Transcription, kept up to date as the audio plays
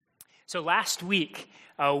So last week,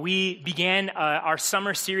 we began our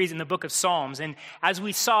summer series in the book of Psalms. And as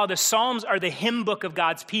we saw, the Psalms are the hymn book of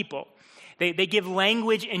God's people. They give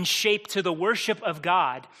language and shape to the worship of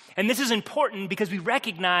God. And this is important because we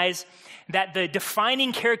recognize that the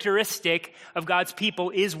defining characteristic of God's people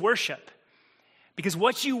is worship. Because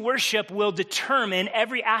what you worship will determine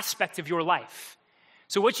every aspect of your life.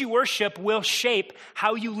 So what you worship will shape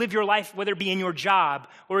how you live your life, whether it be in your job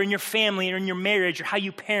or in your family or in your marriage or how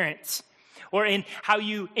you parent or in how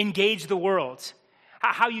you engage the world,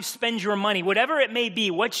 how you spend your money, whatever it may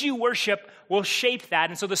be, what you worship will shape that.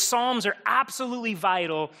 And so the Psalms are absolutely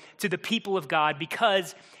vital to the people of God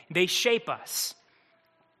because they shape us.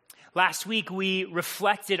 Last week, we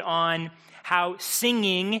reflected on how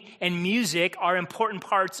singing and music are important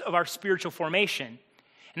parts of our spiritual formation.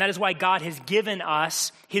 And that is why God has given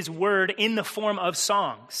us his word in the form of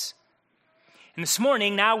songs. And this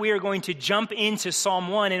morning, now we are going to jump into Psalm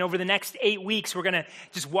 1. And over the next 8 weeks, we're going to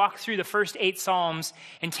just walk through the first 8 Psalms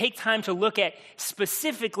and take time to look at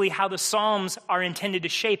specifically how the Psalms are intended to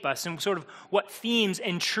shape us and sort of what themes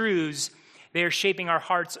and truths they are shaping our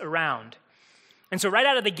hearts around. And so right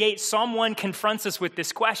out of the gate, Psalm 1 confronts us with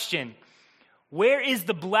this question: where is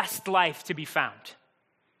the blessed life to be found?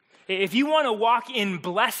 If you want to walk in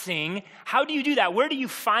blessing, how do you do that? Where do you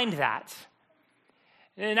find that?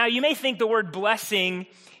 Now, you may think the word blessing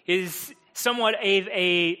is somewhat of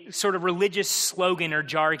a sort of religious slogan or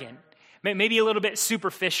jargon, maybe a little bit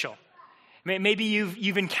superficial. Maybe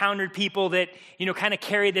you've encountered people that, kind of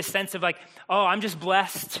carry this sense of like, oh, I'm just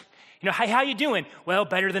blessed. How you doing? Well,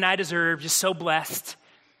 better than I deserve, just so blessed.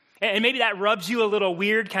 And maybe that rubs you a little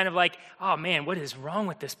weird, kind of like, oh man, what is wrong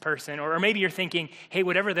with this person? Or maybe you're thinking, hey,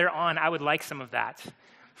 whatever they're on, I would like some of that.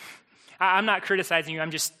 I'm not criticizing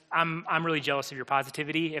you. I'm really jealous of your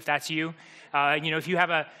positivity, if that's you. If you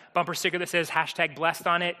have a bumper sticker that says #blessed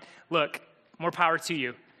on it, look, more power to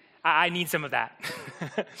you. I need some of that.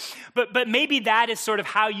 But maybe that is sort of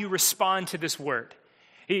how you respond to this word.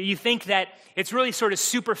 You think that it's really sort of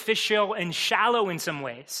superficial and shallow in some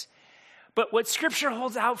ways. But what Scripture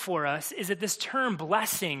holds out for us is that this term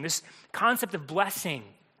blessing, this concept of blessing,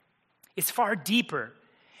 is far deeper.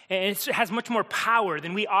 And it has much more power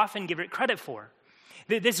than we often give it credit for.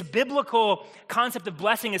 This biblical concept of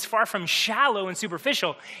blessing is far from shallow and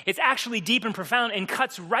superficial. It's actually deep and profound and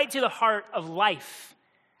cuts right to the heart of life.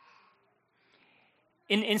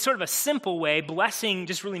 In sort of a simple way, blessing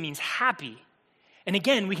just really means happy. And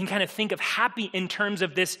again, we can kind of think of happy in terms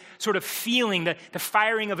of this sort of feeling, the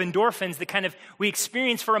firing of endorphins that kind of we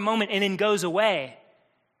experience for a moment and then goes away.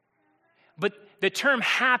 But the term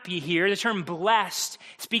happy here, the term blessed,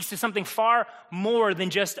 speaks to something far more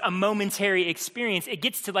than just a momentary experience. It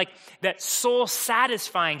gets to like that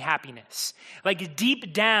soul-satisfying happiness. Like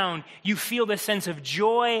deep down, you feel this sense of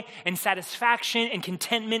joy and satisfaction and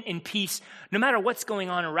contentment and peace, no matter what's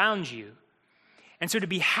going on around you. And so to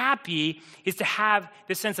be happy is to have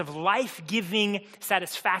this sense of life-giving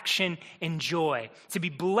satisfaction and joy. To be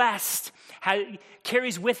blessed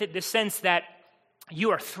carries with it the sense that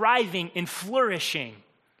you are thriving and flourishing.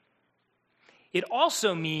 It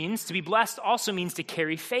also means, to be blessed also means to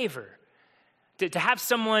carry favor. To have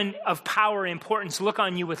someone of power and importance look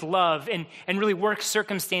on you with love and really work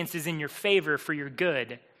circumstances in your favor for your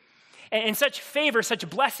good. And such favor, such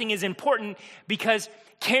blessing is important because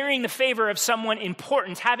carrying the favor of someone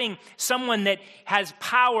important, having someone that has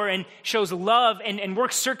power and shows love and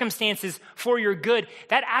works circumstances for your good,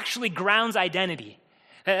 that actually grounds identity.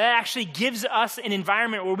 That actually gives us an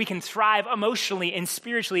environment where we can thrive emotionally and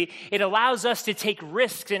spiritually. It allows us to take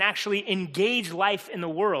risks and actually engage life in the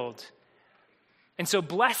world. And so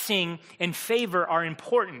blessing and favor are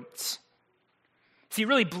important. See,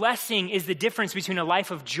 really, blessing is the difference between a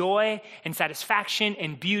life of joy and satisfaction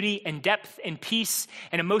and beauty and depth and peace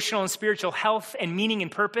and emotional and spiritual health and meaning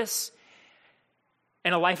and purpose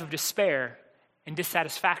and a life of despair and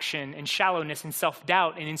dissatisfaction and shallowness and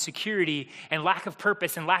self-doubt and insecurity and lack of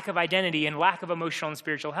purpose and lack of identity and lack of emotional and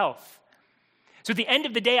spiritual health. So at the end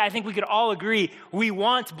of the day, I think we could all agree we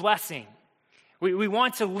want blessing. We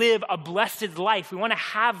want to live a blessed life. We want to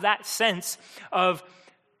have that sense of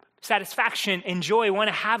satisfaction and joy. We want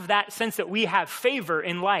to have that sense that we have favor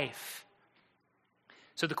in life.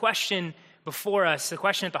 So the question before us, the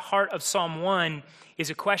question at the heart of Psalm 1 is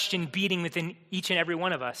a question beating within each and every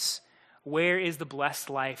one of us. Where is the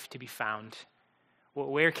blessed life to be found?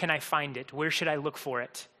 Where can I find it? Where should I look for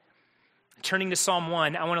it? Turning to Psalm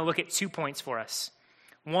 1, I want to look at 2 points for us.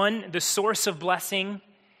 1, the source of blessing,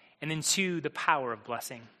 and then 2, the power of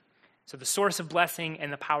blessing. So the source of blessing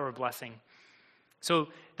and the power of blessing. So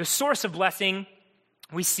the source of blessing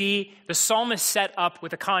we see the psalmist set up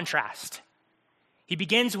with a contrast. He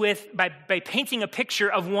begins by painting a picture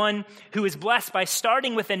of one who is blessed by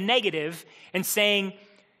starting with a negative and saying,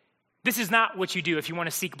 this is not what you do if you want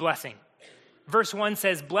to seek blessing. Verse 1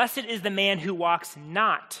 says, "Blessed is the man who walks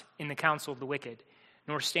not in the counsel of the wicked,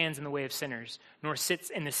 nor stands in the way of sinners, nor sits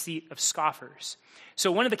in the seat of scoffers."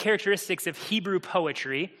 So one of the characteristics of Hebrew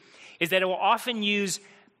poetry is that it will often use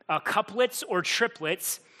couplets or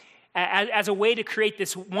triplets as a way to create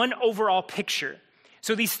this one overall picture.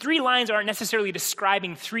 So these three lines aren't necessarily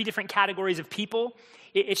describing three different categories of people.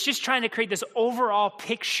 It's just trying to create this overall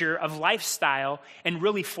picture of lifestyle and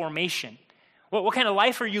really formation. What kind of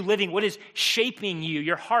life are you living? What is shaping you,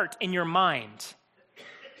 your heart and your mind?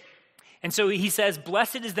 And so he says,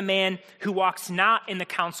 blessed is the man who walks not in the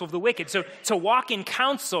counsel of the wicked. So to walk in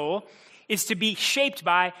counsel is to be shaped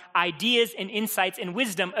by ideas and insights and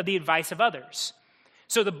wisdom of the advice of others.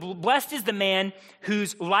 So the blessed is the man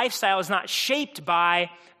whose lifestyle is not shaped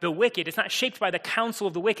by the wicked. It's not shaped by the counsel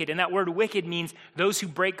of the wicked. And that word wicked means those who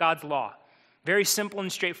break God's law. Very simple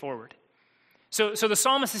and straightforward. So the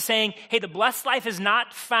psalmist is saying, hey, the blessed life is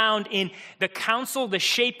not found in the counsel, the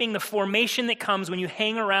shaping, the formation that comes when you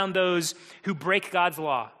hang around those who break God's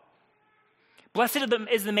law. Blessed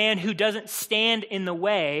is the man who doesn't stand in the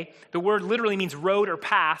way. The word literally means road or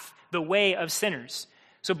path, the way of sinners.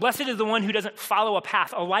 So blessed is the one who doesn't follow a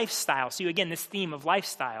path, a lifestyle. So again, this theme of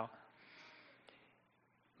lifestyle.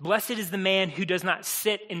 Blessed is the man who does not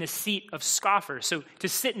sit in the seat of scoffers. So to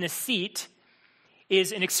sit in a seat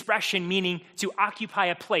is an expression meaning to occupy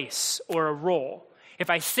a place or a role. If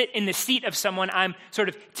I sit in the seat of someone, I'm sort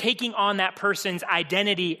of taking on that person's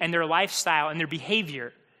identity and their lifestyle and their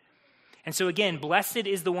behavior. And so again, blessed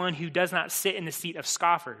is the one who does not sit in the seat of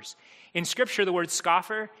scoffers. In Scripture, the word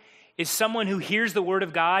scoffer is someone who hears the word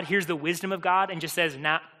of God, hears the wisdom of God, and just says,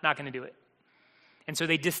 not going to do it. And so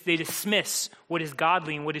they dismiss what is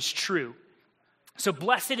godly and what is true. So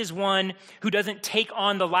blessed is one who doesn't take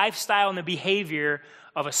on the lifestyle and the behavior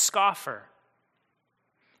of a scoffer.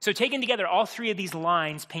 So taken together, all three of these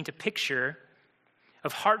lines paint a picture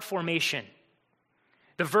of heart formation.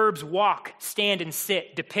 The verbs walk, stand, and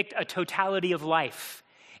sit depict a totality of life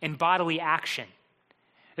and bodily action.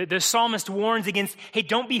 The psalmist warns against, hey,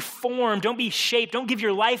 don't be formed, don't be shaped, don't give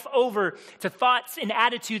your life over to thoughts and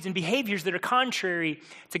attitudes and behaviors that are contrary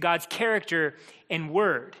to God's character and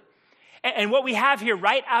word. And what we have here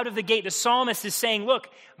right out of the gate, the psalmist is saying, look,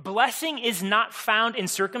 blessing is not found in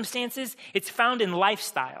circumstances, it's found in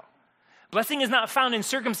lifestyle. Blessing is not found in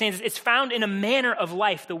circumstances, it's found in a manner of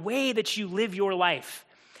life, the way that you live your life.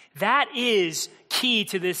 That is key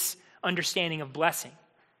to this understanding of blessing.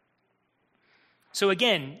 So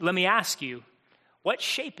again, let me ask you, what's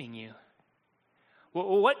shaping you?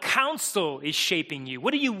 What counsel is shaping you?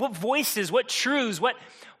 What voices, what truths, what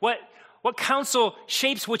counsel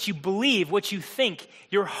shapes what you believe, what you think,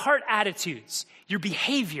 your heart attitudes, your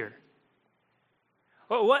behavior?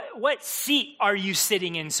 What seat are you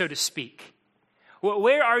sitting in, so to speak?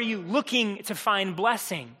 Where are you looking to find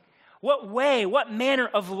blessing? What way, what manner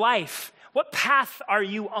of life, what path are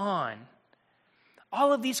you on?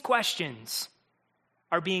 All of these questions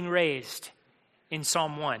are being raised in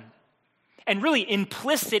Psalm 1. And really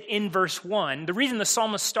implicit in verse 1, the reason the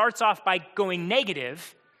psalmist starts off by going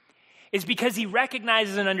negative is because he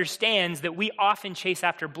recognizes and understands that we often chase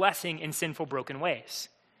after blessing in sinful, broken ways.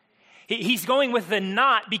 He's going with the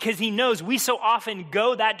not because he knows we so often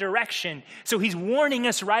go that direction. So he's warning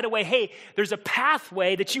us right away, hey, there's a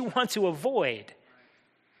pathway that you want to avoid.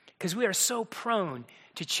 Because we are so prone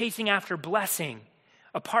to chasing after blessing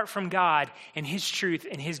apart from God and his truth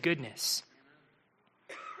and his goodness.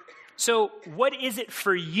 So what is it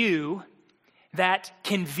for you that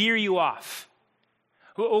can veer you off?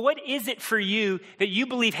 What is it for you that you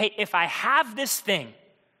believe, hey, if I have this thing,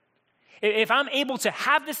 if I'm able to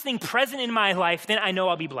have this thing present in my life, then I know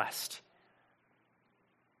I'll be blessed.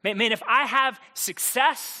 Man, if I have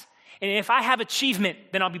success and if I have achievement,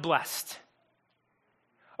 then I'll be blessed.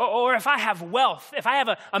 Or if I have wealth, if I have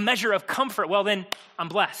a measure of comfort, well, then I'm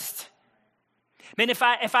blessed. Man, if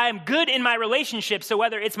I am good in my relationship, so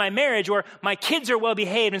whether it's my marriage or my kids are well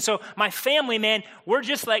behaved, and so my family, man, we're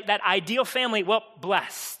just like that ideal family, well,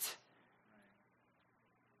 blessed.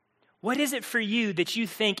 What is it for you that you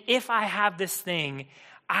think, if I have this thing,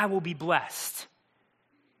 I will be blessed?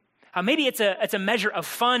 Maybe it's a measure of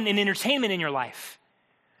fun and entertainment in your life.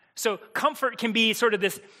 So comfort can be sort of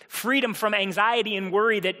this freedom from anxiety and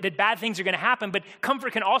worry that bad things are going to happen. But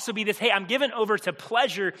comfort can also be this, hey, I'm given over to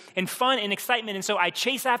pleasure and fun and excitement. And so I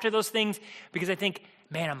chase after those things because I think,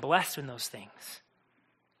 man, I'm blessed with those things.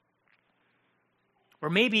 Or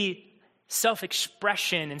maybe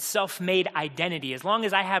self-expression and self-made identity, as long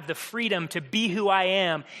as I have the freedom to be who I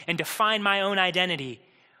am and define my own identity,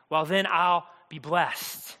 well, then I'll be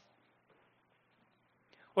blessed.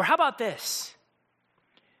 Or how about this?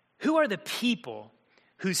 Who are the people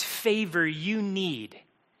whose favor you need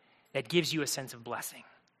that gives you a sense of blessing?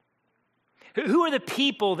 Who are the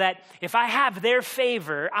people that if I have their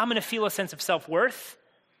favor, I'm going to feel a sense of self-worth,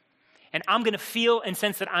 and I'm going to feel and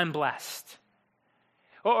sense that I'm blessed?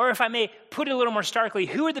 Or if I may put it a little more starkly,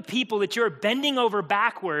 who are the people that you're bending over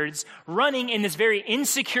backwards, running in this very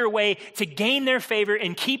insecure way to gain their favor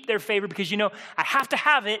and keep their favor because you know, I have to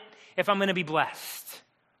have it if I'm going to be blessed?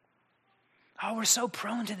 Oh, we're so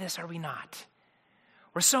prone to this, are we not?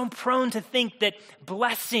 We're so prone to think that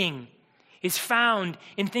blessing is found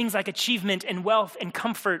in things like achievement and wealth and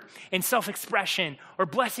comfort and self-expression, or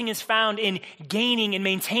blessing is found in gaining and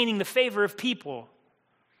maintaining the favor of people.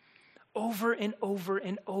 Over and over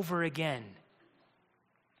and over again,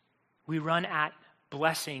 we run at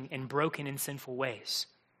blessing in broken and sinful ways.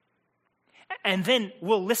 And then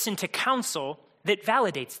we'll listen to counsel that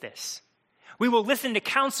validates this. We will listen to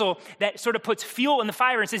counsel that sort of puts fuel in the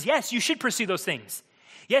fire and says, yes, you should pursue those things.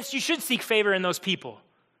 Yes, you should seek favor in those people.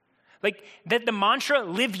 Like that the mantra,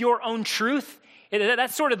 live your own truth,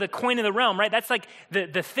 that's sort of the coin of the realm, right? That's like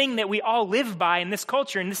the thing that we all live by in this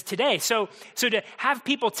culture, in this today. So to have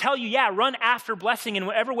people tell you, yeah, run after blessing in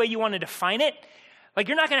whatever way you want to define it, like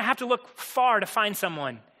you're not going to have to look far to find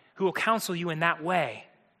someone who will counsel you in that way.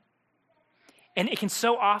 And it can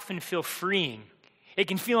so often feel freeing. It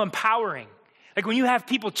can feel empowering. Like when you have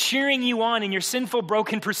people cheering you on in your sinful,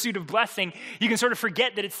 broken pursuit of blessing, you can sort of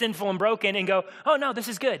forget that it's sinful and broken and go, oh no, this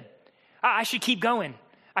is good. I should keep going.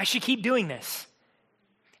 I should keep doing this.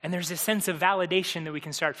 And there's a sense of validation that we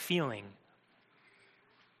can start feeling.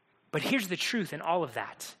 But here's the truth in all of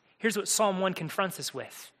that. Here's what Psalm 1 confronts us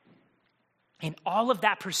with. In all of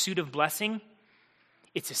that pursuit of blessing,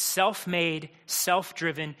 it's a self-made,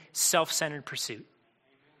 self-driven, self-centered pursuit.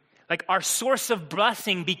 Like our source of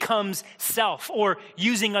blessing becomes self or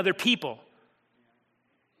using other people.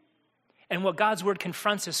 And what God's word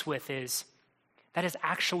confronts us with is that is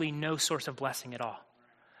actually no source of blessing at all.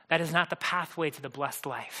 That is not the pathway to the blessed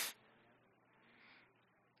life.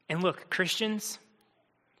 And look, Christians,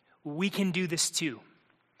 we can do this too.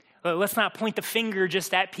 Let's not point the finger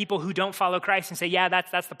just at people who don't follow Christ and say, yeah,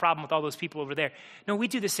 that's the problem with all those people over there. No, we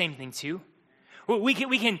do the same thing too. We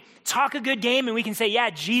can talk a good game and we can say, yeah,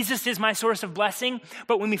 Jesus is my source of blessing.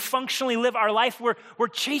 But when we functionally live our life, we're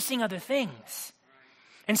chasing other things.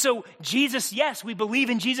 And so Jesus, yes, we believe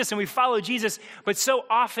in Jesus and we follow Jesus, but so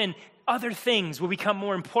often other things will become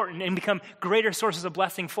more important and become greater sources of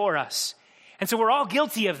blessing for us. And so we're all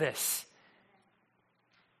guilty of this.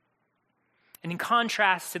 And in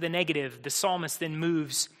contrast to the negative, the psalmist then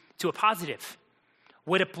moves to a positive.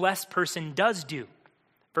 What a blessed person does do.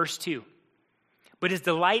 Verse 2. But his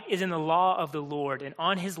delight is in the law of the Lord, and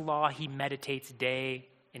on his law he meditates day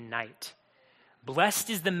and night. Blessed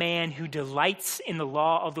is the man who delights in the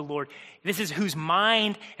law of the Lord. This is whose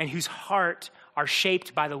mind and whose heart are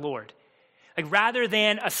shaped by the Lord. Like rather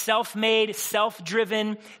than a self-made,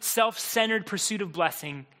 self-driven, self-centered pursuit of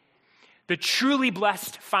blessing, the truly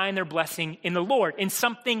blessed find their blessing in the Lord, in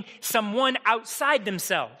someone outside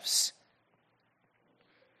themselves.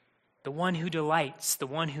 The one who delights, the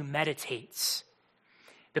one who meditates.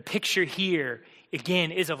 The picture here,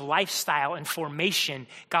 again, is of lifestyle and formation.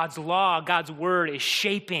 God's law, God's word is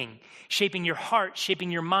shaping your heart,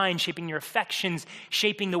 shaping your mind, shaping your affections,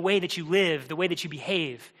 shaping the way that you live, the way that you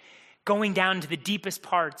behave, going down into the deepest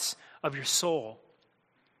parts of your soul.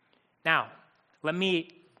 Now, let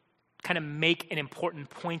me kind of make an important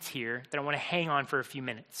point here that I want to hang on for a few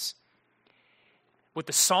minutes. What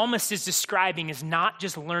the psalmist is describing is not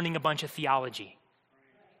just learning a bunch of theology.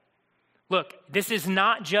 Look, this is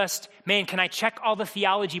not just, man, can I check all the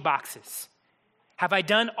theology boxes? Have I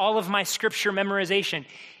done all of my scripture memorization?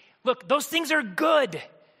 Look, those things are good.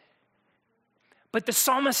 But the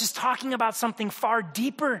psalmist is talking about something far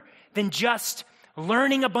deeper than just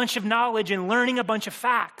learning a bunch of knowledge and learning a bunch of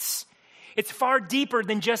facts. It's far deeper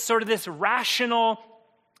than just sort of this rational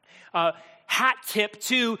hat tip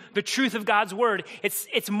to the truth of God's word.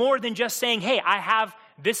 It's more than just saying, hey, I have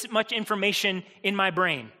this much information in my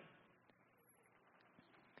brain.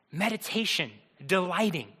 Meditation,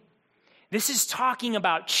 delighting. This is talking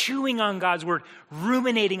about chewing on God's word,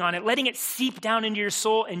 ruminating on it, letting it seep down into your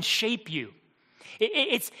soul and shape you.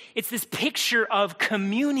 It's this picture of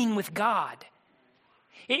communing with God.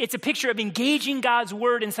 It's a picture of engaging God's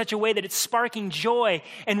word in such a way that it's sparking joy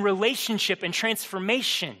and relationship and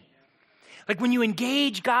transformation. Like when you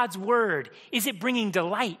engage God's word, is it bringing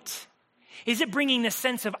delight? Is it bringing the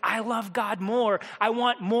sense of, I love God more. I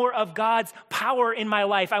want more of God's power in my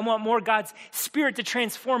life. I want more God's Spirit to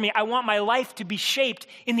transform me. I want my life to be shaped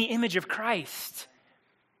in the image of Christ.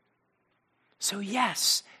 So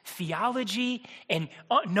yes, theology and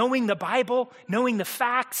knowing the Bible, knowing the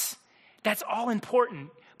facts, that's all important.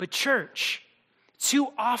 But church, too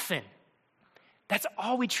often, that's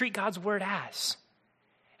all we treat God's word as.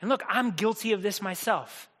 And look, I'm guilty of this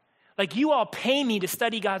myself. Like, you all pay me to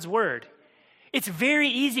study God's word. It's very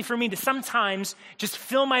easy for me to sometimes just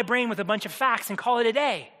fill my brain with a bunch of facts and call it a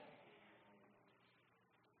day.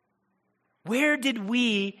 Where did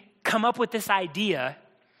we come up with this idea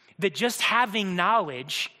that just having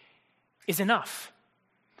knowledge is enough?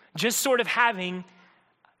 Just sort of having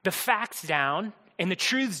the facts down and the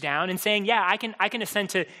truths down and saying, yeah, I can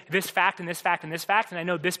assent to this fact and this fact and this fact, and I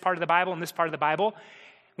know this part of the Bible and this part of the Bible.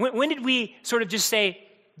 When did we sort of just say,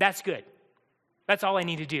 that's good? That's all I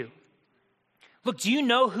need to do. Look, do you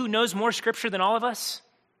know who knows more scripture than all of us?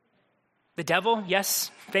 The devil, yes,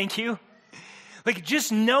 thank you. Like,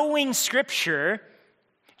 just knowing scripture,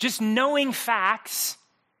 just knowing facts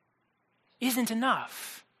isn't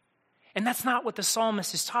enough. And that's not what the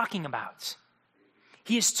psalmist is talking about.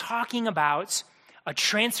 He is talking about a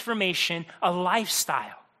transformation, a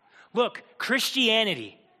lifestyle. Look,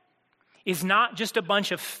 Christianity is not just a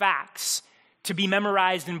bunch of facts to be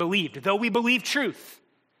memorized and believed, though we believe truth.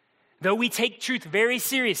 Though we take truth very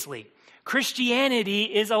seriously, Christianity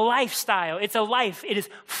is a lifestyle. It's a life. It is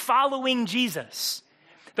following Jesus.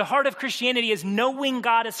 The heart of Christianity is knowing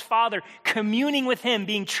God as Father, communing with Him,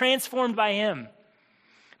 being transformed by Him.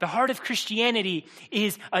 The heart of Christianity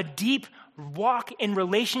is a deep walk in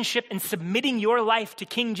relationship and submitting your life to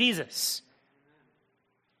King Jesus.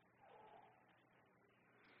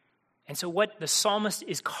 And so what the psalmist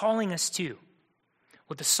is calling us to,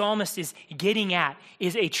 what the psalmist is getting at,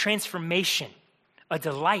 is a transformation, a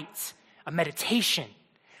delight, a meditation,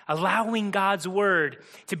 allowing God's word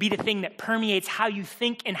to be the thing that permeates how you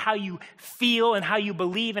think and how you feel and how you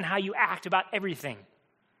believe and how you act about everything.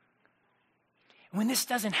 When this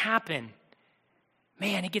doesn't happen,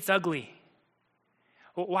 man, it gets ugly.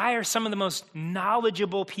 Why are some of the most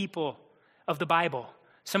knowledgeable people of the Bible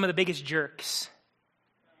some of the biggest jerks?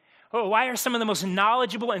 Why are some of the most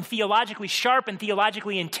knowledgeable and theologically sharp and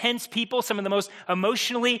theologically intense people some of the most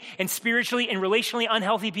emotionally and spiritually and relationally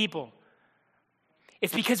unhealthy people?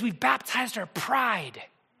 It's because we've baptized our pride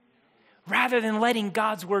rather than letting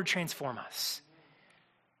God's word transform us.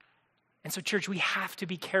 And so, church, we have to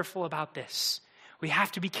be careful about this. We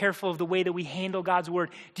have to be careful of the way that we handle God's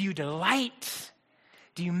word. Do you delight?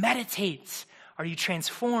 Do you meditate? Are you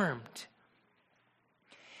transformed?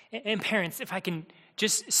 And parents, if I can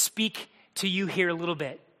just speak to you here a little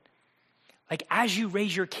bit. Like, as you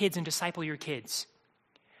raise your kids and disciple your kids,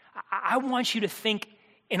 I want you to think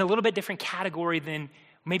in a little bit different category than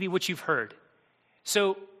maybe what you've heard.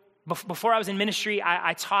 So before I was in ministry,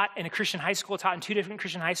 I taught in a Christian high school, taught in 2 different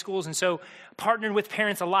Christian high schools, and so partnered with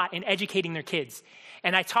parents a lot in educating their kids.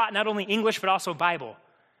 And I taught not only English, but also Bible.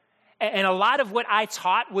 And a lot of what I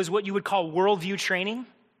taught was what you would call worldview training.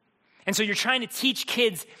 And so you're trying to teach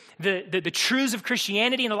kids the truths of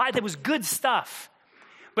Christianity, and a lot of that was good stuff.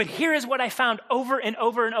 But here is what I found over and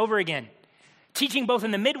over and over again, teaching both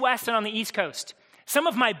in the Midwest and on the East Coast. Some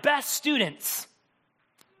of my best students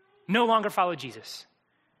no longer follow Jesus.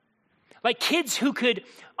 Like kids who could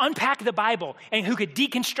unpack the Bible and who could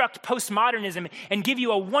deconstruct postmodernism and give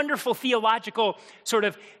you a wonderful theological sort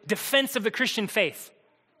of defense of the Christian faith.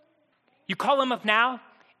 You call them up now,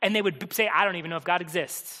 and they would say, I don't even know if God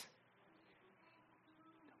exists.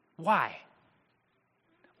 Why?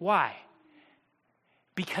 Why?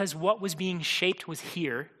 Because what was being shaped was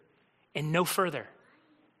here and no further.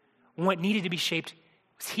 What needed to be shaped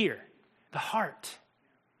was here, the heart.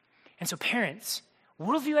 And so parents,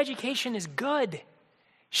 worldview education is good.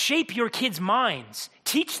 Shape your kids' minds.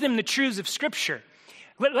 Teach them the truths of Scripture.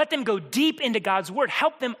 Let them go deep into God's word.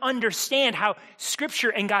 Help them understand how Scripture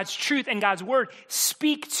and God's truth and God's word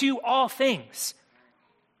speak to all things.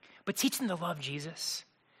 But teach them to love Jesus.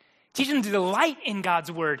 Teach them to delight in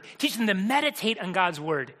God's word. Teach them to meditate on God's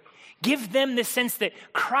word. Give them the sense that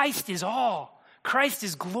Christ is all. Christ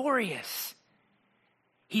is glorious.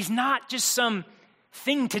 He's not just some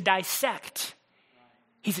thing to dissect.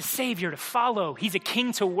 He's a Savior to follow. He's a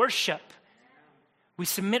King to worship. We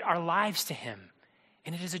submit our lives to Him,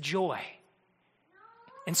 and it is a joy.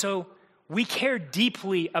 And so we care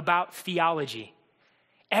deeply about theology.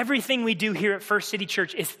 Everything we do here at First City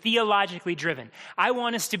Church is theologically driven. I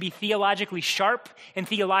want us to be theologically sharp and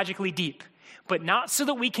theologically deep, but not so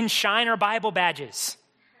that we can shine our Bible badges,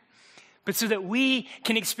 but so that we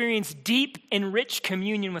can experience deep and rich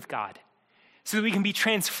communion with God, so that we can be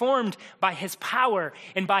transformed by his power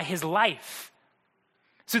and by his life,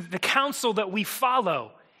 so that the counsel that we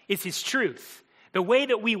follow is his truth. The way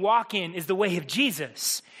that we walk in is the way of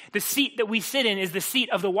Jesus. The seat that we sit in is the seat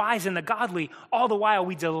of the wise and the godly, all the while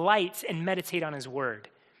we delight and meditate on his word.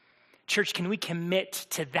 Church, can we commit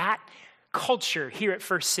to that culture here at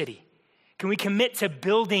First City? Can we commit to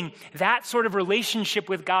building that sort of relationship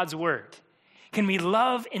with God's word? Can we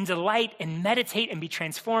love and delight and meditate and be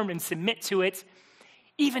transformed and submit to it,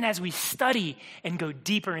 even as we study and go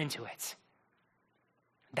deeper into it?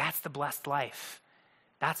 That's the blessed life.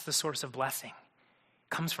 That's the source of blessing. It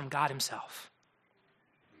comes from God himself.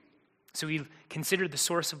 So we've considered the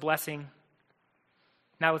source of blessing.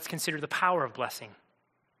 Now let's consider the power of blessing.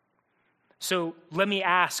 So let me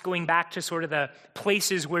ask, going back to sort of the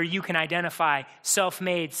places where you can identify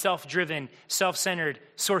self-made, self-driven, self-centered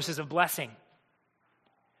sources of blessing.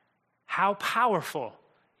 How powerful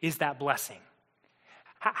is that blessing?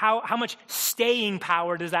 How much staying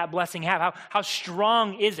power does that blessing have? How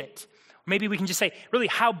strong is it? Maybe we can just say, really,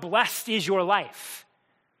 how blessed is your life?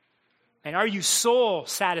 And are you soul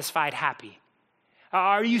satisfied, happy?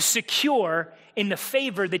 Are you secure in the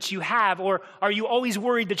favor that you have, or are you always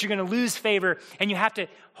worried that you're going to lose favor and you have to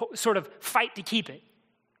sort of fight to keep it?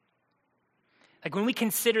 Like when we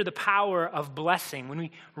consider the power of blessing, when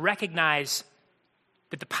we recognize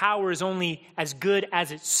that the power is only as good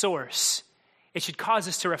as its source, it should cause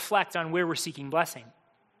us to reflect on where we're seeking blessing.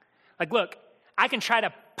 Like, look, I can try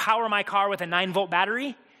to power my car with a 9-volt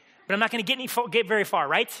battery, but I'm not going to get very far,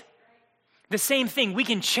 right? The same thing, we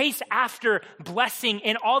can chase after blessing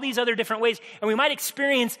in all these other different ways, and we might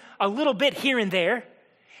experience a little bit here and there,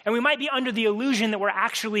 and we might be under the illusion that we're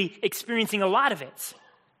actually experiencing a lot of it.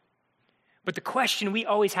 But the question we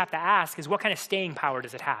always have to ask is, what kind of staying power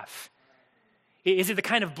does it have? Is it the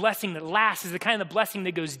kind of blessing that lasts? Is it the kind of blessing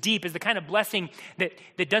that goes deep? Is it the kind of blessing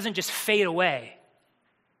that doesn't just fade away?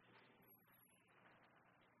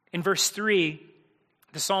 In verse 3,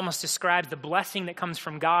 the psalmist describes the blessing that comes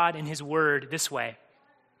from God and his word this way.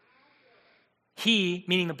 He,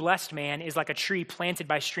 meaning the blessed man, is like a tree planted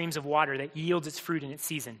by streams of water that yields its fruit in its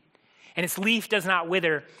season. And its leaf does not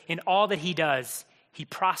wither. In all that he does, he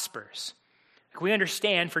prospers. Like we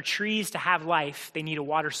understand, for trees to have life, they need a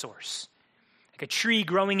water source. Like a tree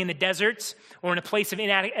growing in the deserts or in a place that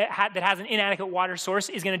has an inadequate water source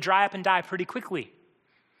is going to dry up and die pretty quickly.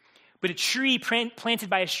 But a tree planted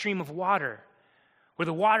by a stream of water, where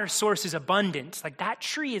the water source is abundant, like that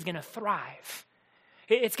tree is going to thrive.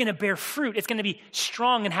 It's going to bear fruit. It's going to be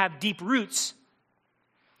strong and have deep roots.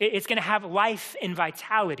 It's going to have life and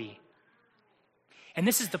vitality. And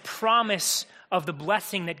this is the promise of the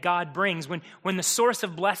blessing that God brings. When the source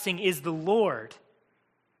of blessing is the Lord,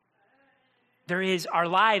 our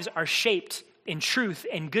lives are shaped in truth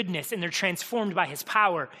and goodness, and they're transformed by his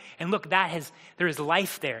power. And look, there is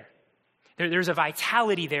life there. There's a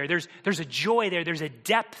vitality there. There's a joy there. There's a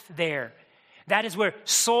depth there. That is where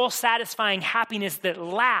soul-satisfying happiness that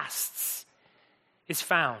lasts is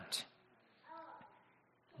found.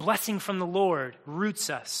 Blessing from the Lord roots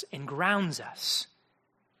us and grounds us.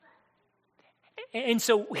 And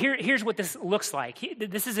so here's what this looks like.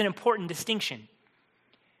 This is an important distinction.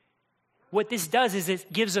 What this does is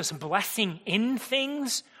it gives us blessing in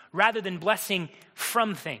things rather than blessing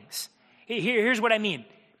from things. Here's what I mean.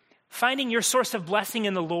 Finding your source of blessing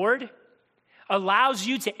in the Lord allows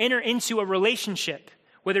you to enter into a relationship,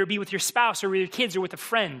 whether it be with your spouse or with your kids or with a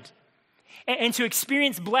friend, and to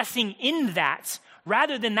experience blessing in that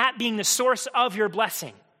rather than that being the source of your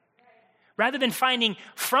blessing. Rather than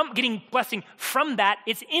getting blessing from that,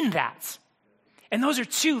 it's in that. And those are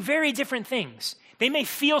two very different things. They may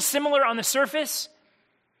feel similar on the surface,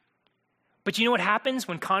 but you know what happens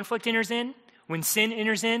when conflict enters in? When sin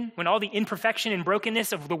enters in, when all the imperfection and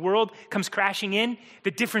brokenness of the world comes crashing in,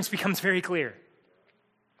 the difference becomes very clear.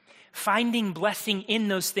 Finding blessing in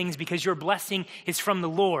those things because your blessing is from the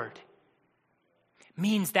Lord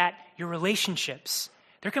means that your relationships,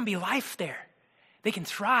 there can be life there. They can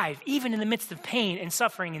thrive even in the midst of pain and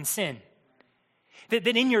suffering and sin. That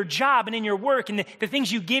in your job and in your work and the things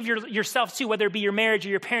you give yourself to, whether it be your marriage or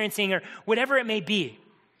your parenting or whatever it may be,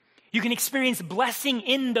 you can experience blessing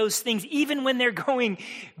in those things even when they're going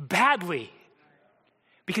badly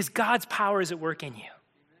because God's power is at work in you.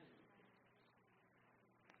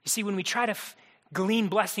 You see, when we try to glean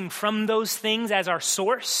blessing from those things as our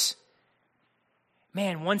source,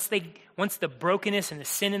 man, once the brokenness and the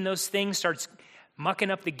sin in those things starts mucking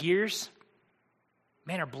up the gears,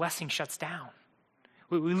 man, our blessing shuts down.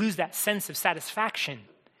 We lose that sense of satisfaction.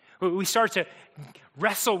 We start to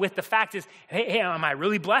wrestle with the fact is, hey, am I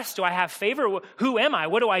really blessed? Do I have favor? Who am I?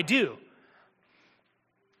 What do I do?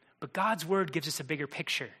 But God's word gives us a bigger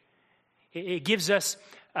picture. It gives us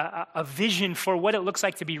a vision for what it looks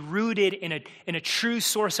like to be rooted in a true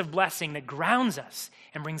source of blessing that grounds us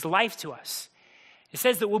and brings life to us. It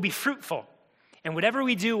says that we'll be fruitful, and whatever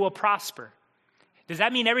we do will prosper. Does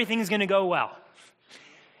that mean everything's going to go well?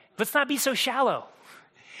 Let's not be so shallow.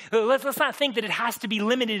 Let's not think that it has to be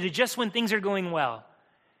limited to just when things are going well.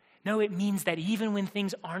 No, it means that even when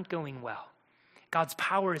things aren't going well, God's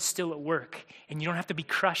power is still at work, and you don't have to be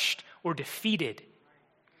crushed or defeated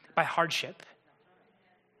by hardship.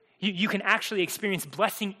 You can actually experience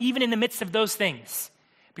blessing even in the midst of those things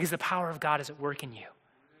because the power of God is at work in you.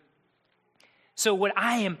 So what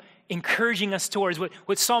I am encouraging us towards,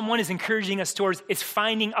 what Psalm 1 is encouraging us towards, is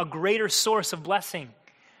finding a greater source of blessing,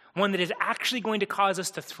 one that is actually going to cause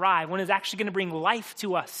us to thrive, one that is actually going to bring life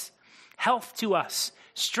to us, health to us,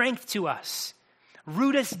 strength to us,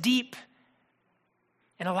 root us deep,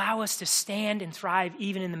 and allow us to stand and thrive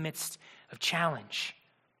even in the midst of challenge.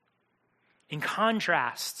 In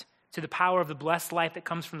contrast to the power of the blessed life that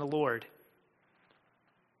comes from the Lord,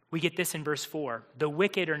 we get this in verse 4. The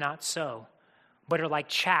wicked are not so, but are like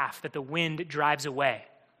chaff that the wind drives away.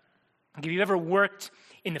 Like if you've ever worked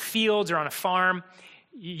in the fields or on a farm,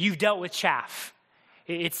 you've dealt with chaff.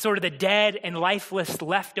 It's sort of the dead and lifeless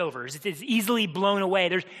leftovers. It's easily blown away.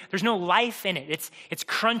 There's no life in it. It's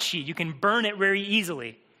crunchy. You can burn it very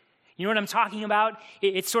easily. You know what I'm talking about?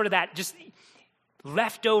 It's sort of that just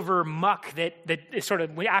leftover muck that is sort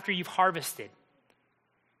of after you've harvested.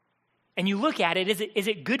 And you look at it, is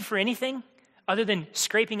it good for anything other than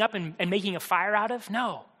scraping up and making a fire out of?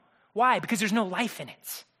 No. Why? Because there's no life in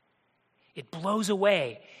it. It blows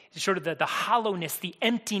away. It's sort of the hollowness, the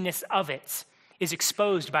emptiness of it is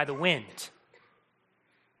exposed by the wind.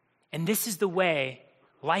 And this is the way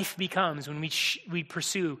life becomes when we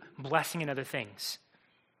pursue blessing and other things.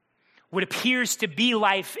 What appears to be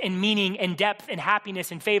life and meaning and depth and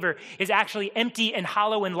happiness and favor is actually empty and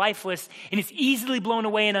hollow and lifeless, and it's easily blown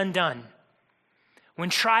away and undone. When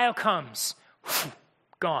trial comes,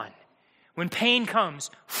 gone. When pain comes,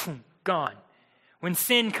 gone. When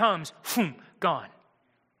sin comes, gone.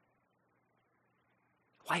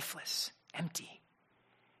 Lifeless, empty,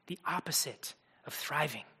 the opposite of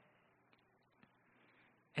thriving.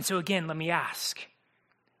 And so again, let me ask,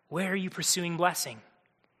 where are you pursuing blessing?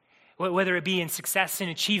 Whether it be in success and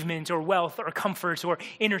achievement or wealth or comfort or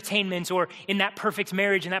entertainment or in that perfect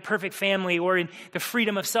marriage and that perfect family or in the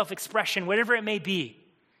freedom of self-expression, whatever it may be.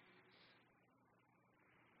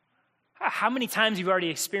 How many times have you already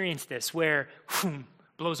experienced this where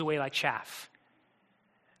blows away like chaff?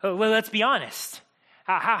 Well, let's be honest.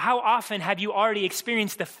 How often have you already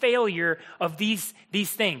experienced the failure of these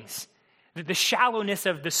things? The shallowness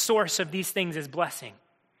of the source of these things as blessing?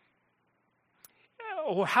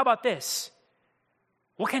 Or how about this?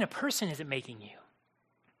 What kind of person is it making you?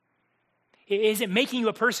 Is it making you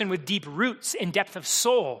a person with deep roots and depth of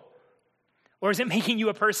soul? Or is it making you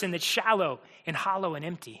a person that's shallow and hollow and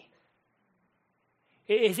empty?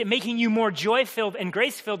 Is it making you more joy-filled and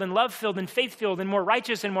grace-filled and love-filled and faith-filled and more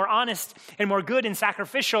righteous and more honest and more good and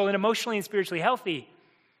sacrificial and emotionally and spiritually healthy?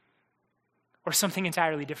 Or something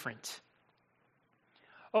entirely different?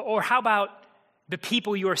 Or how about the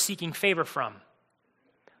people you are seeking favor from?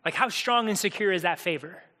 Like, how strong and secure is that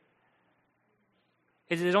favor?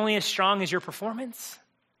 Is it only as strong as your performance?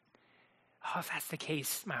 Oh, if that's the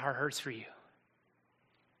case, my heart hurts for you.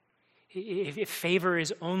 If favor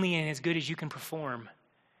is only as good as you can perform,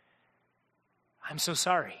 I'm so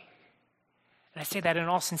sorry. And I say that in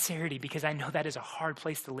all sincerity because I know that is a hard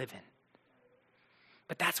place to live in.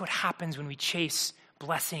 But that's what happens when we chase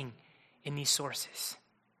blessing in these sources.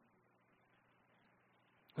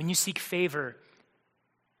 When you seek favor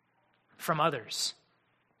from others,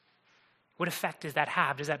 what effect does that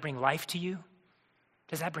have? Does that bring life to you?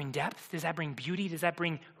 Does that bring depth? Does that bring beauty? Does that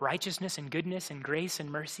bring righteousness and goodness and grace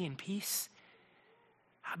and mercy and peace?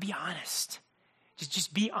 I'll be honest.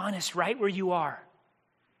 Just be honest right where you are.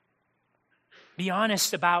 Be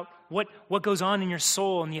honest about what goes on in your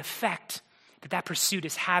soul and the effect that pursuit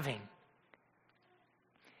is having.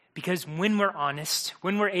 Because when we're honest,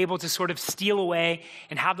 when we're able to sort of steal away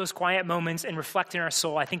and have those quiet moments and reflect in our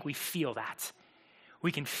soul, I think we feel that.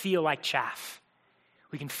 We can feel like chaff.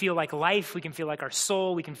 We can feel like life. We can feel like our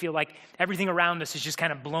soul. We can feel like everything around us is just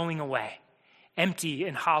kind of blowing away, empty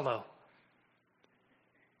and hollow.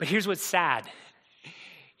 But here's what's sad,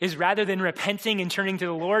 is rather than repenting and turning to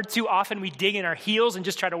the Lord, too often we dig in our heels and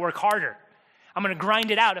just try to work harder. I'm going to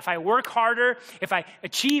grind it out. If I work harder, if I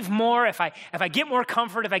achieve more, if I get more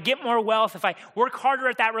comfort, if I get more wealth, if I work harder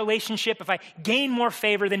at that relationship, if I gain more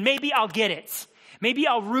favor, then maybe I'll get it. Maybe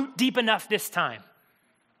I'll root deep enough this time.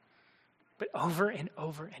 But over and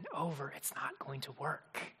over and over, it's not going to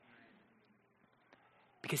work.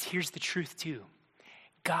 Because here's the truth too.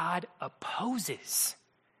 God opposes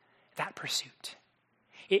that pursuit.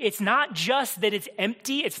 It's not just that it's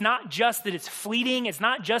empty. It's not just that it's fleeting. It's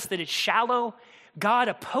not just that it's shallow. God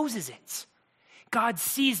opposes it. God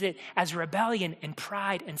sees it as rebellion and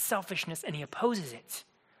pride and selfishness, and he opposes it.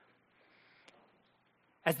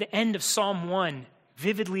 As the end of Psalm 1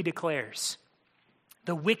 vividly declares,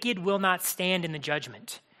 the wicked will not stand in the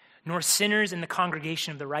judgment, nor sinners in the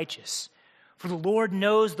congregation of the righteous. For the Lord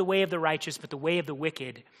knows the way of the righteous, but the way of the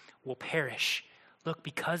wicked will perish. Look,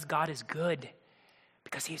 because God is good,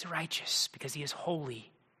 because he is righteous, because he is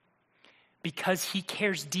holy, because he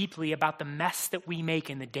cares deeply about the mess that we make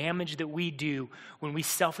and the damage that we do when we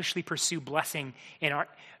selfishly pursue blessing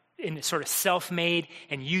in sort of self-made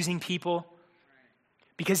and using people,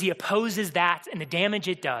 because he opposes that and the damage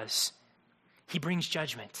it does, he brings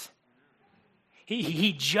judgment.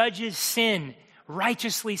 He judges sin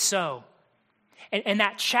righteously so. And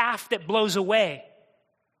that chaff that blows away,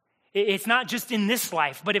 it's not just in this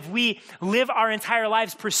life, but if we live our entire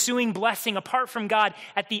lives pursuing blessing apart from God,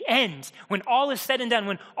 at the end, when all is said and done,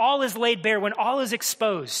 when all is laid bare, when all is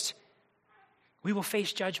exposed, we will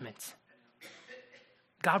face judgment.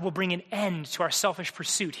 God will bring an end to our selfish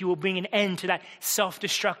pursuit. He will bring an end to that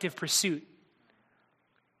self-destructive pursuit.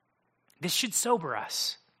 This should sober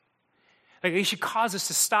us. Like, it should cause us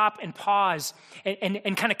to stop and pause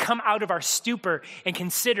and kind of come out of our stupor and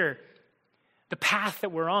consider the path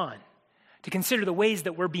that we're on, to consider the ways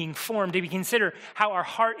that we're being formed, to consider how our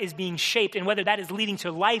heart is being shaped and whether that is leading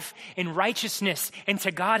to life and righteousness and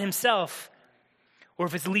to God himself, or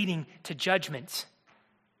if it's leading to judgment.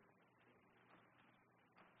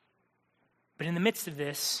 But in the midst of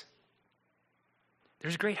this,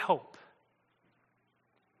 there's great hope.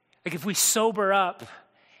 Like, if we sober up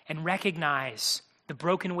and recognize the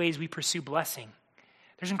broken ways we pursue blessing,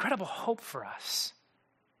 there's incredible hope for us.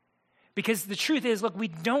 Because the truth is, look, we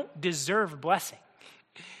don't deserve blessing.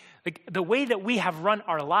 Like, the way that we have run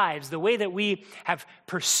our lives, the way that we have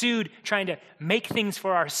pursued trying to make things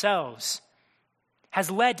for ourselves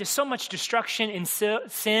has led to so much destruction and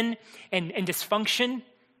sin and dysfunction.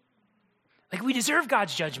 Like, we deserve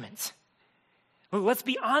God's judgment. Well, let's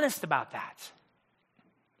be honest about that.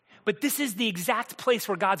 But this is the exact place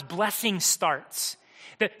where God's blessing starts.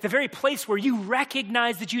 The very place where you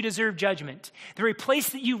recognize that you deserve judgment. The very place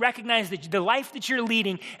that you recognize that the life that you're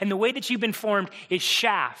leading and the way that you've been formed is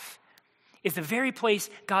chaff, is the very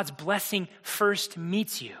place God's blessing first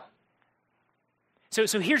meets you.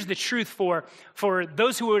 So here's the truth for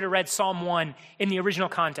those who would have read Psalm 1 in the original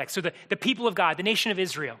context. So the people of God, the nation of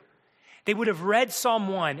Israel, they would have read Psalm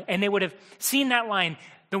 1 and they would have seen that line,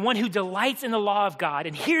 the one who delights in the law of God.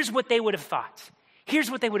 And here's what they would have thought.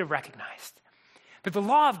 Here's what they would have recognized. That the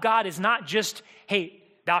law of God is not just, hey,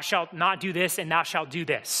 thou shalt not do this and thou shalt do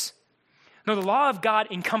this. No, the law of God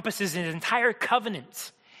encompasses an entire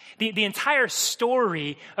covenant, the entire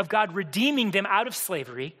story of God redeeming them out of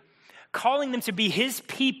slavery, calling them to be his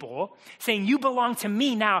people, saying, you belong to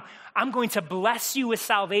me now. I'm going to bless you with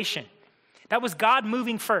salvation. That was God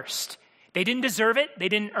moving first. They didn't deserve it. They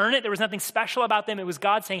didn't earn it. There was nothing special about them. It was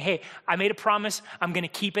God saying, hey, I made a promise. I'm going to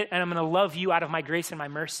keep it, and I'm going to love you out of my grace and my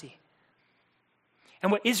mercy.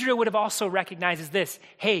 And what Israel would have also recognized is this: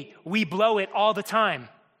 hey, we blow it all the time.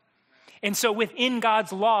 And so within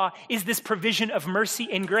God's law is this provision of mercy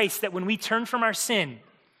and grace that when we turn from our sin,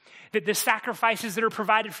 that the sacrifices that are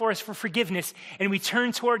provided for us for forgiveness, and we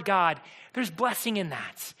turn toward God, there's blessing in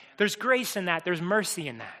that. There's grace in that. There's mercy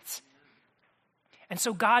in that. And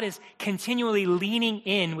so God is continually leaning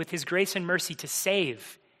in with his grace and mercy to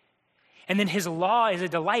save. And then his law is a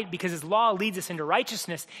delight because his law leads us into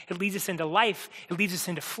righteousness. It leads us into life. It leads us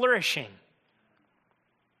into flourishing.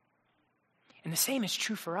 And the same is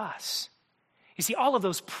true for us. You see, all of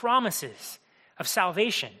those promises of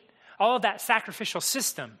salvation, all of that sacrificial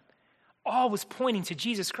system, all was pointing to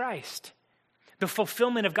Jesus Christ. The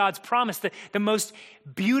fulfillment of God's promise, the most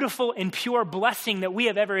beautiful and pure blessing that we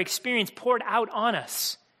have ever experienced poured out on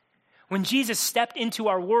us. When Jesus stepped into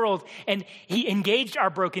our world and he engaged our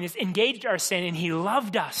brokenness, engaged our sin, and he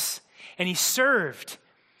loved us, and he served,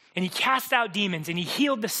 and he cast out demons, and he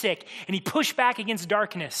healed the sick, and he pushed back against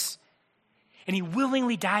darkness, and he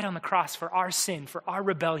willingly died on the cross for our sin, for our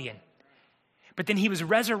rebellion. But then he was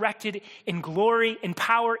resurrected in glory, in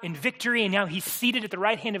power, in victory, and now he's seated at the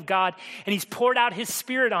right hand of God, and he's poured out his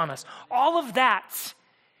Spirit on us. All of that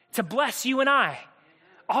to bless you and I.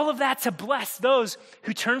 All of that to bless those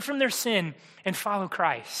who turn from their sin and follow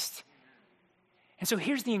Christ. And so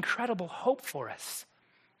here's the incredible hope for us.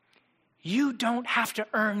 You don't have to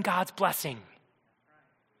earn God's blessing.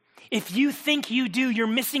 If you think you do, you're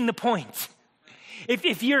missing the point.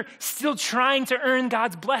 If you're still trying to earn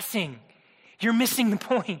God's blessing, you're missing the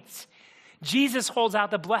point. Jesus holds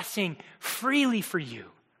out the blessing freely for you.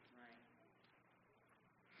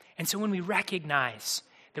 And so when we recognize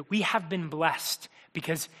that we have been blessed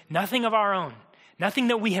because nothing of our own, nothing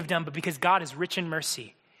that we have done, but because God is rich in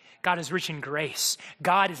mercy, God is rich in grace,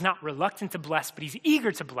 God is not reluctant to bless, but he's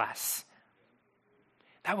eager to bless,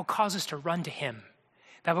 that will cause us to run to him.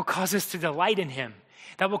 That will cause us to delight in him.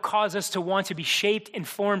 That will cause us to want to be shaped,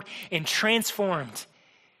 informed, and transformed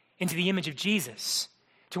into the image of Jesus,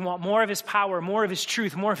 to want more of his power, more of his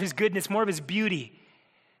truth, more of his goodness, more of his beauty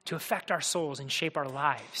to affect our souls and shape our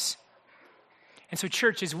lives. And so,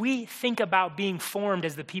 church, as we think about being formed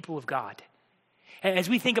as the people of God, as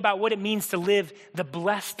we think about what it means to live the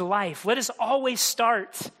blessed life, let us always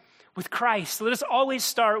start with Christ. Let us always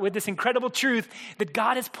start with this incredible truth that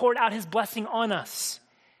God has poured out his blessing on us.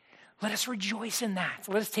 Let us rejoice in that.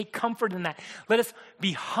 Let us take comfort in that. Let us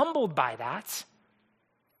be humbled by that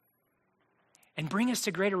and bring us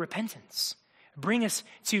to greater repentance. Bring us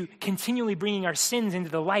to continually bringing our sins into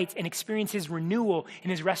the light and experience his renewal and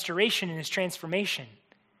his restoration and his transformation.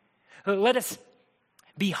 Let us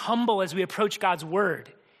be humble as we approach God's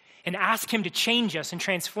word and ask him to change us and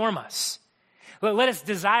transform us. Let us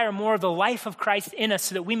desire more of the life of Christ in us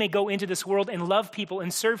so that we may go into this world and love people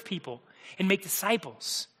and serve people and make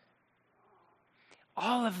disciples.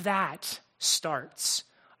 All of that starts,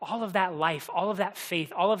 all of that life, all of that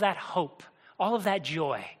faith, all of that hope, all of that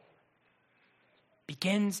joy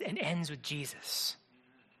begins and ends with Jesus.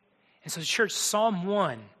 And so, church, Psalm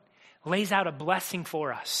 1 lays out a blessing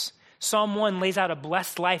for us. Psalm 1 lays out a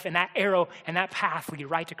blessed life, and that arrow and that path lead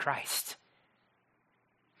right to Christ.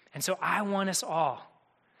 And so I want us all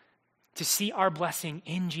to see our blessing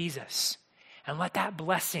in Jesus and let that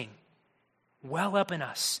blessing well up in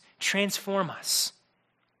us, transform us,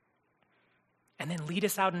 and then lead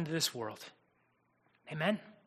us out into this world. Amen?